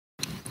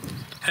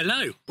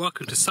Hello,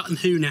 welcome to Sutton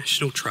Hoo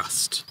National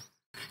Trust.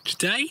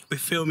 Today we're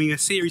filming a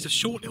series of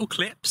short little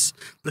clips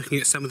looking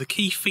at some of the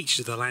key features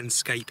of the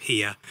landscape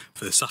here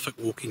for the Suffolk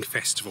Walking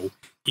Festival.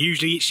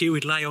 Usually each year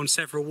we'd lay on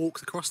several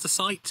walks across the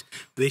site,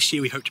 but this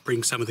year we hope to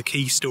bring some of the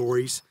key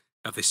stories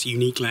of this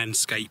unique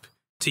landscape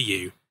to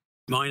you.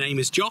 My name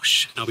is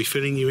Josh and I'll be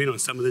filling you in on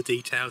some of the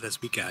details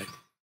as we go.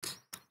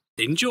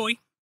 Enjoy!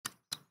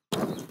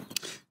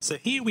 So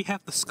here we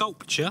have the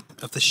sculpture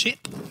of the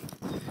ship.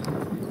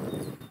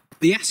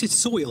 The acid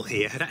soil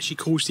here had actually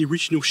caused the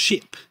original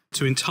ship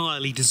to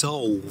entirely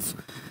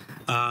dissolve.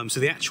 So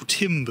the actual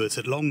timbers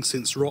had long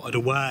since rotted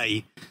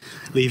away,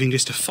 leaving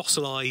just a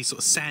fossilised sort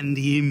of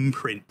sandy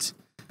imprint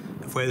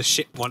of where the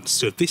ship once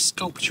stood. This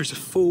sculpture is a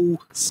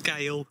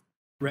full-scale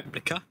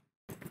replica.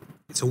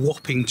 It's a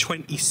whopping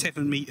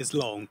 27 metres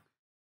long.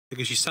 It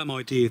gives you some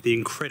idea of the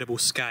incredible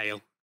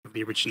scale of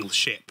the original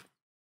ship.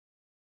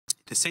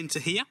 The centre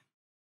here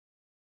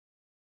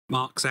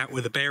marks out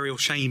where the burial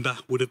chamber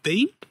would have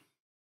been.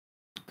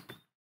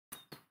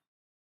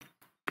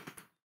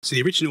 So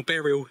the original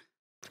burial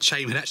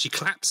chamber had actually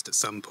collapsed at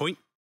some point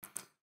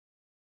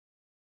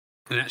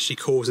and actually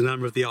caused a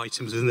number of the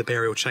items within the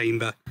burial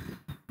chamber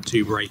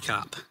to break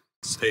up.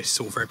 So this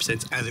sort of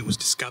represents as it was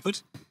discovered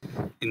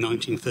in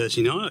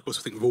 1939. Of course,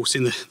 I think we've all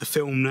seen the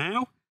film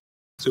now,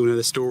 so we know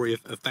the story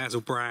of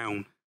Basil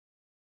Brown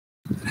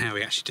and how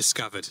he actually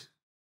discovered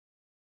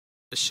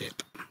the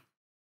ship.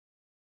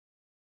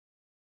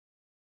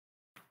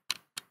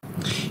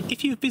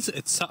 If you've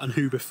visited Sutton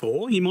Hoo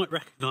before, you might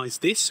recognise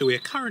this. So we are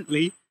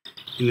currently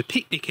in the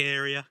picnic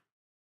area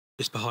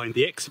just behind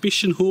the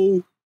exhibition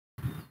hall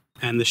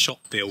and the shop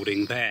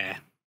building there.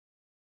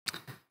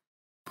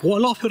 What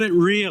a lot of people don't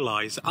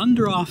realise,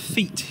 under our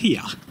feet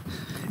here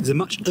is a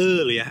much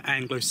earlier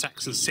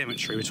Anglo-Saxon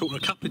cemetery. We're talking a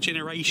couple of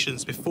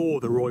generations before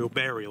the Royal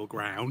Burial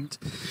Ground.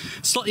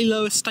 Slightly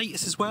lower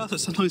status as well, so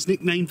it's sometimes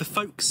nicknamed the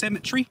Folk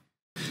Cemetery.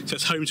 So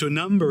it's home to a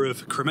number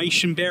of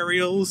cremation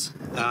burials,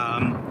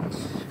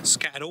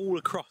 scattered all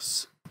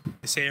across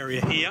this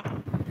area here.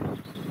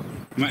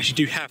 We actually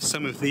do have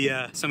some of the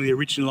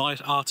original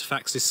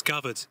artefacts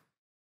discovered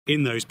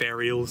in those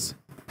burials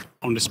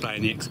on display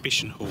in the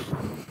exhibition hall.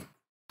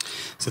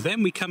 So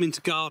then we come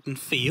into Garden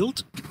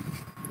Field.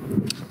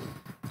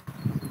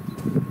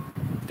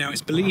 Now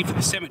it's believed that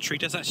the cemetery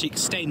does actually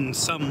extend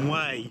some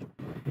way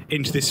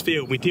into this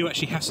field. We do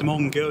actually have some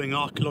ongoing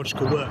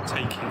archaeological work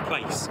taking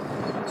place.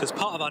 So as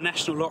part of our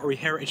National Lottery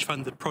Heritage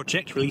funded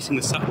project releasing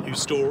the Sutton Hoo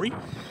story,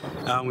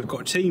 we've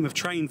got a team of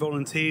trained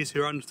volunteers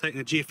who are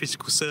undertaking a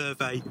geophysical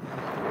survey.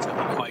 So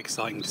it'll be quite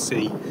exciting to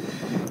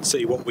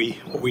see what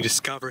we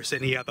discover as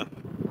any other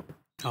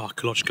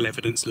archaeological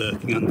evidence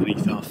lurking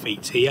underneath our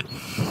feet here.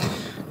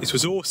 This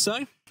was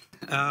also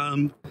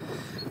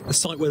the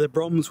site where the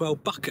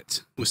Bromswell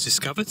bucket was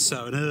discovered,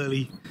 so an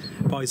early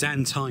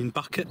Byzantine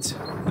bucket.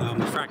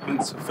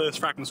 The first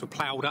fragments were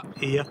ploughed up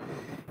here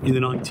in the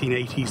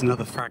 1980s, and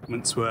other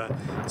fragments were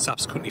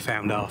subsequently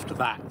found after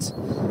that.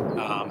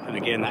 And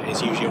again, that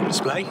is usually on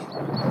display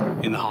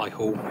in the High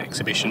Hall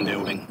exhibition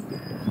building.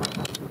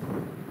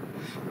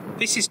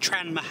 This is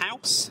Tranmer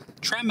House.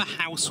 Tranmer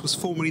House was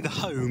formerly the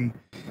home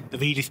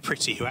of Edith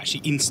Pretty, who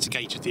actually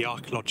instigated the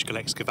archaeological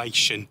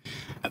excavation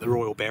at the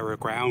Royal Burial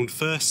Ground.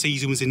 First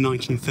season was in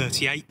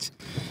 1938,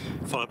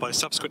 followed by a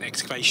subsequent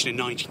excavation in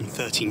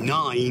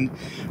 1939,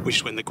 which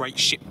is when the Great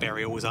Ship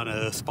Burial was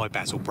unearthed by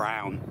Basil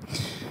Brown.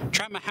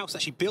 Tranmer House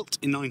actually built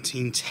in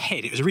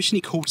 1910. It was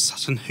originally called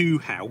Sutton Hoo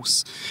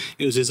House.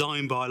 It was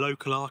designed by a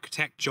local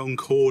architect, John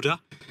Corder,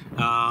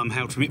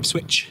 hailed from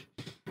Ipswich,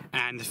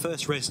 and the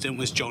first resident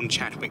was John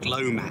Chadwick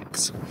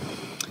Lomax.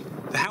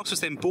 The house was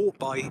then bought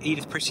by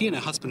Edith Pretty and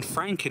her husband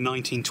Frank in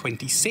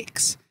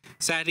 1926.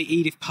 Sadly,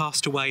 Edith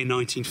passed away in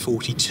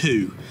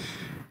 1942.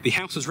 The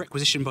house was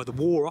requisitioned by the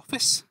War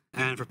Office,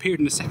 and for a period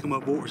in the Second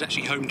World War it was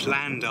actually home to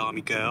Land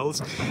Army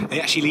girls. They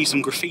actually leave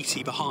some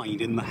graffiti behind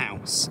in the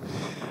house.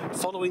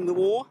 Following the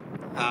war,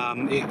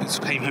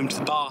 it came home to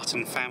the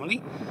Barton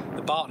family.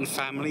 The Barton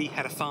family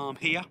had a farm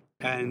here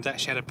and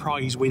actually had a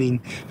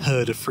prize-winning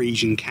herd of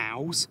Frisian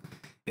cows.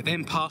 It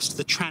then passed to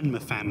the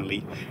Tranmer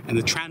family, and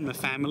the Tranmer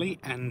family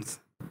and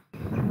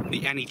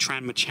the Annie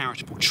Tranmer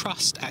Charitable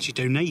Trust actually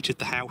donated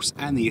the house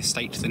and the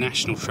estate to the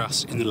National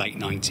Trust in the late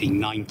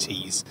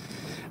 1990s.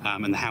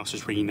 And the house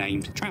was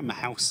renamed Tranmer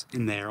House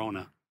in their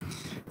honour.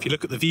 If you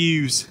look at the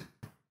views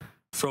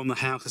from the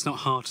house, it's not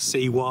hard to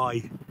see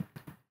why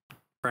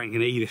Frank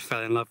and Edith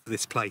fell in love with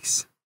this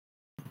place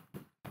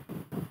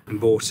and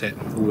bought it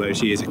all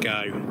those years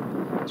ago.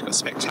 It's got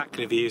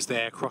spectacular views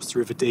there across the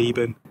River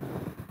Deben.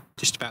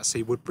 Just about to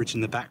see Woodbridge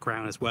in the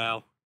background as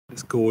well.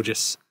 It's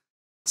gorgeous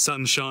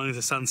sunshine as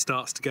the sun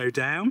starts to go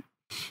down.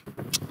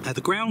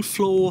 The ground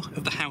floor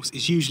of the house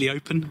is usually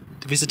open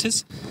to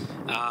visitors.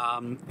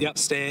 The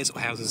upstairs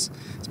houses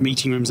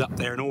meeting rooms up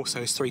there, and also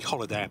has 3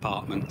 holiday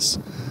apartments,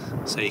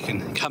 so you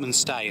can come and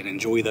stay and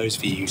enjoy those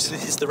views.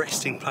 This is the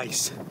resting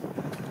place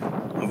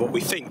of what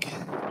we think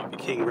might be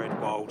King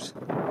Redwold.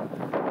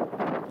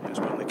 It was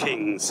one of the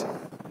kings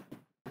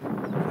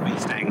of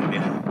East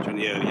Anglia during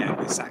the early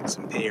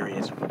Anglo-Saxon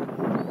period.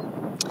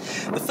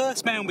 The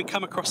first mound we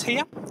come across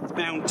here,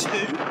 mound 2.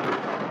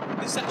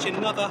 This is actually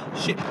another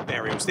ship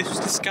burial. So this was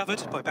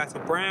discovered by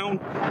Basil Brown in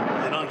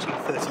the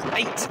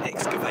 1938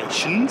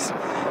 excavations.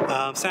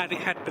 Sadly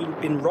it had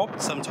been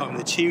robbed sometime in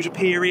the Tudor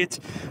period,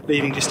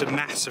 leaving just a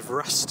mass of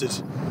rusted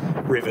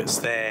rivets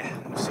there.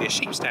 You see a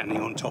sheep standing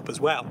on top as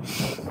well.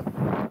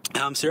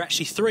 So there are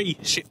actually 3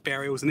 ship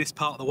burials in this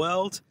part of the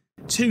world,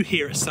 2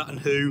 here at Sutton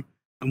Hoo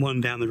and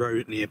 1 down the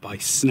road at nearby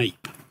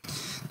Snape.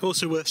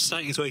 Also worth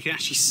stating as well, you can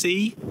actually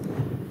see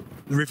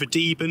the River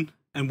Deben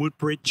and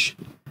Woodbridge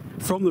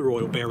from the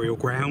Royal Burial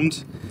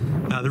Ground.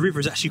 The river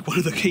is actually one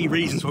of the key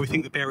reasons why we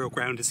think the burial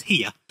ground is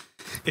here.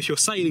 If you're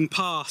sailing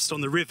past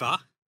on the river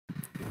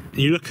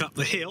and you look up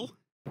the hill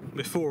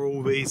before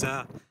all these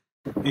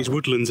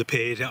woodlands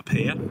appeared up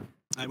here,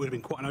 it would have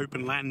been quite an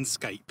open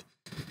landscape.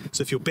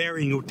 So if you're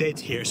burying your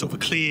dead here, it's sort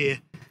of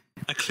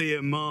a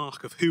clear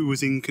mark of who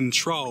was in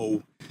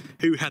control,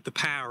 who had the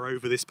power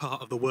over this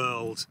part of the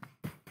world.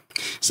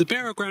 So the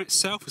burial ground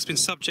itself has been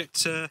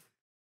subject to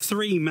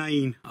 3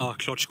 main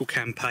archaeological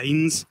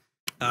campaigns.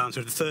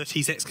 So the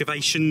 30s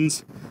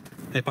excavations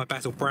led by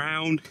Basil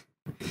Brown,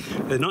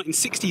 the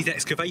 1960s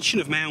excavation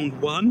of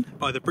Mound 1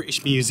 by the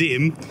British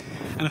Museum,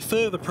 and a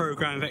further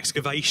programme of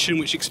excavation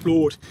which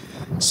explored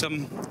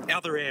some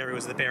other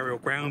areas of the burial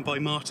ground by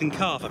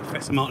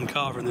Professor Martin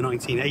Carver in the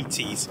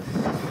 1980s.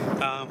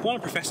 One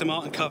of Professor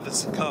Martin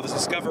Carver's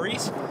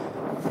discoveries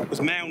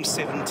was Mound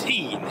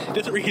 17. It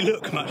doesn't really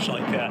look much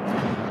like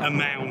a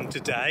mound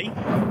today.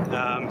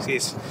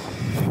 It's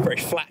very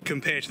flat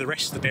compared to the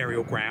rest of the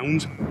burial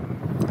ground.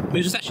 But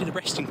it was actually the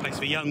resting place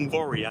of a young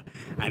warrior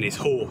and his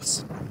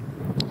horse.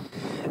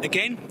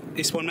 Again,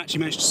 this one actually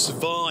managed to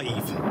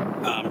survive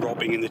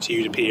robbing in the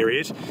Tudor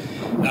period.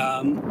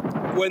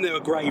 When they were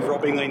grave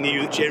robbing, they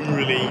knew that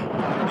generally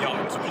the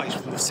items were placed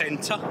within the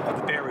centre of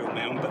the burial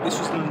mound, but this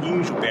was an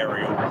unusual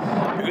burial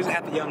because it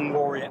had the young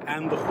warrior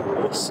and the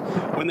horse.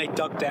 When they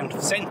dug down to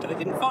the centre, they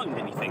didn't find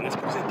anything. That's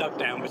because they dug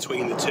down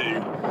between the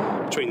two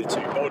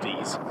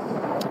bodies.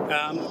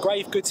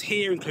 Grave goods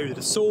here included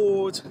a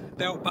sword,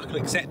 belt buckle,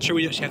 etc.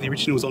 We actually have the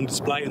originals on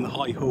display in the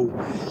High Hall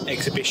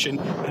exhibition,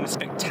 and a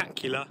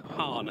spectacular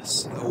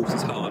harness, the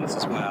horse's harness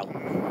as well.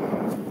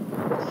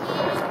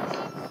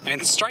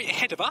 And straight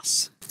ahead of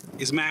us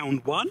is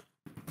Mound 1.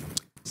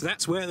 So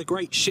that's where the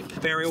great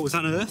ship burial was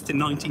unearthed in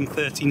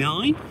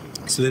 1939.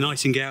 So the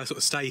nightingales sort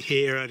of stay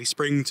here early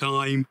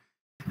springtime,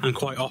 and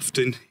quite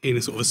often in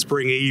a sort of a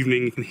spring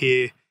evening you can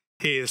hear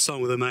the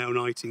song of the male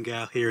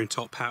nightingale here in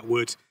Top Hat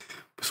Wood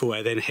before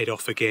they then head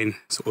off again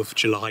sort of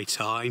July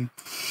time.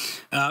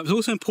 It was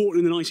also important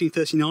in the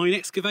 1939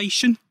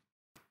 excavation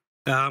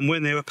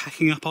when they were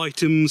packing up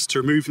items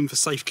to remove them for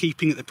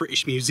safekeeping at the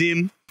British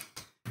Museum.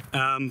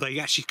 They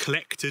actually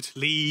collected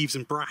leaves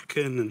and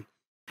bracken and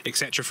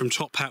etc. from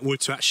Top Hat Wood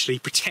to actually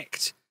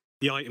protect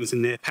the items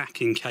in their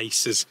packing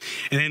cases.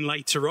 And then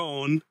later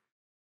on,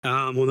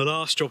 one of the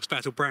last jobs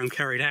Basil Brown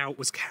carried out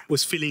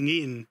was filling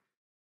in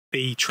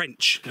the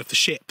trench of the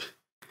ship.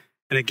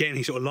 And again,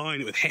 he sort of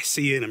lined it with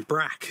hessian and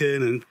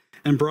bracken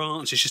and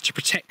branches just to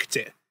protect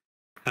it,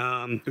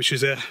 which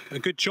was a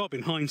good job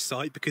in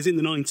hindsight, because in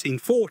the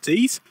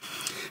 1940s,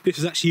 this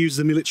was actually used as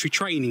a military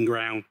training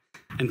ground,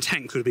 and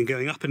tanks would have been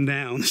going up and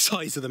down the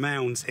sides of the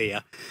mounds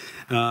here.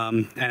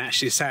 And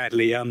actually,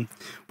 sadly, when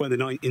in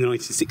the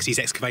 1960s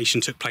excavation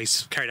took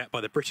place, carried out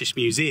by the British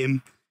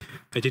Museum,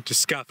 they did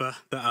discover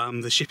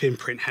that the ship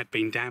imprint had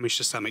been damaged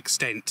to some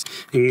extent.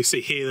 And you can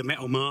see here the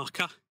metal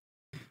marker.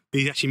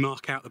 These actually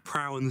mark out the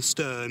prow and the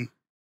stern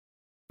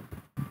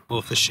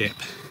of the ship.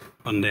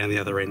 One down the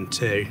other end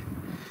too.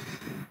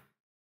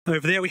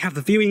 Over there we have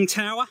the viewing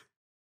tower.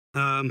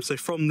 So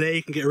from there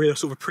you can get a real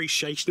sort of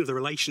appreciation of the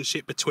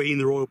relationship between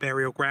the Royal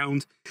Burial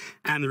Ground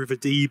and the River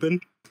Deben.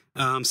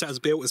 So that was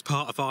built as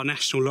part of our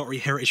National Lottery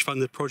Heritage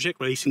Funded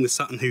project, releasing the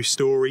Sutton Hoo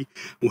story.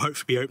 We'll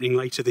hopefully be opening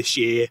later this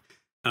year,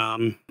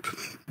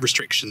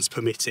 restrictions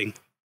permitting.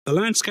 The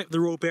landscape of the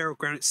Royal Burial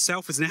Ground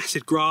itself is an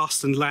acid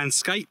grassland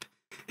landscape.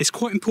 It's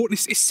quite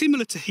important. It's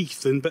similar to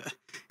heathland, but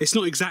it's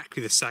not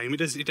exactly the same.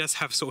 It does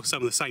have sort of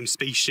some of the same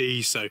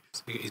species, so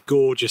it's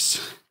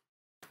gorgeous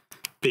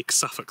big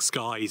Suffolk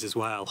skies as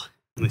well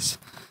on this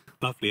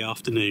lovely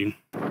afternoon.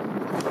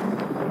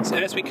 So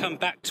as we come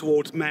back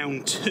towards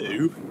Mound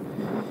 2,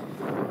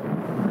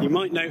 you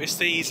might notice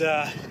these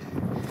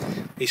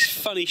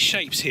funny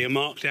shapes here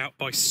marked out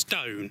by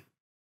stone.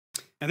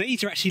 And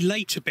these are actually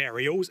later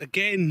burials,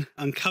 again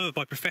uncovered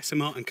by Professor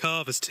Martin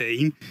Carver's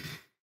team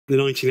in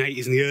the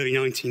 1980s and the early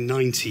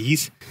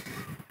 1990s.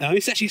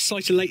 It's actually a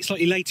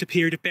slightly later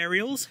period of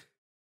burials.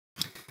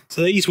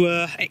 So these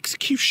were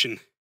execution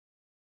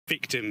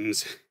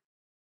victims.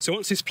 So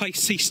once this place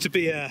ceased to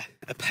be a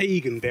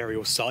pagan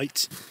burial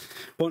site,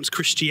 once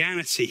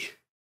Christianity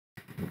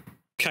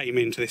came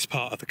into this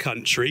part of the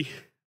country,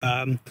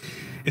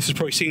 this was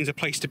probably seen as a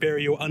place to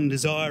bury your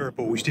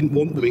undesirables. You didn't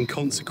want them in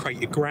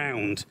consecrated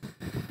ground.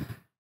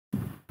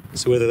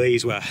 So whether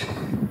these were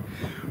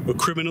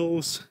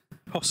criminals,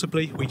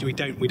 possibly, we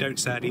don't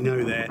sadly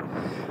know their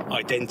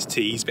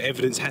identities, but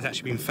evidence has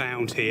actually been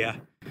found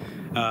here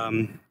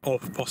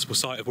of possible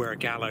site of where a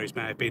gallows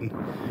may have been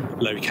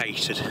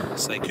located.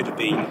 So they could have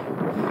been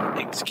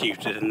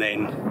executed and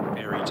then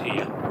buried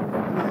here.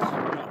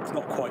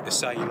 Not quite the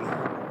same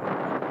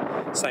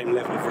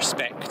level of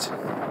respect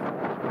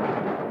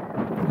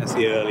as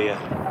the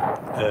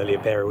earlier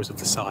burials of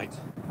the site.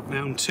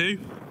 Mound 2.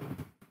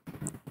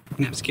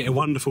 You have to get a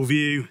wonderful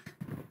view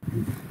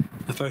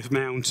of both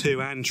Mound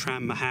 2 and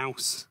Tranmer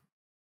House.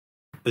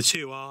 The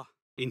two are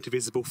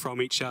indivisible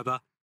from each other.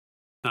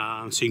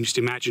 So you can just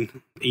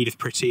imagine Edith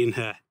Pretty in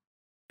her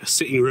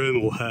sitting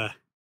room or her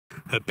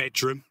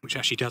bedroom, which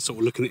actually does sort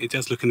of look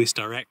in this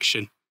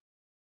direction,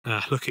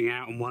 looking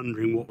out and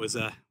wondering what was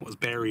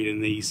buried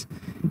in these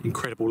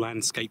incredible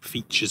landscape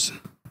features.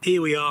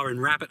 Here we are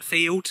in Rabbit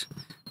Field.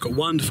 Got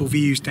wonderful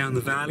views down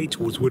the valley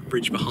towards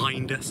Woodbridge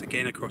behind us,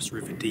 again across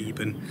River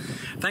Deben.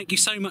 Thank you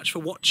so much for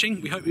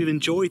watching. We hope you've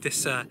enjoyed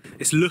this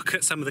look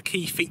at some of the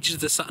key features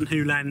of the Sutton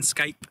Hoo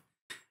landscape,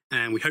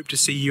 and we hope to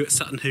see you at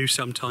Sutton Hoo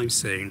sometime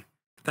soon.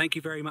 Thank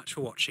you very much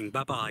for watching.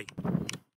 Bye bye.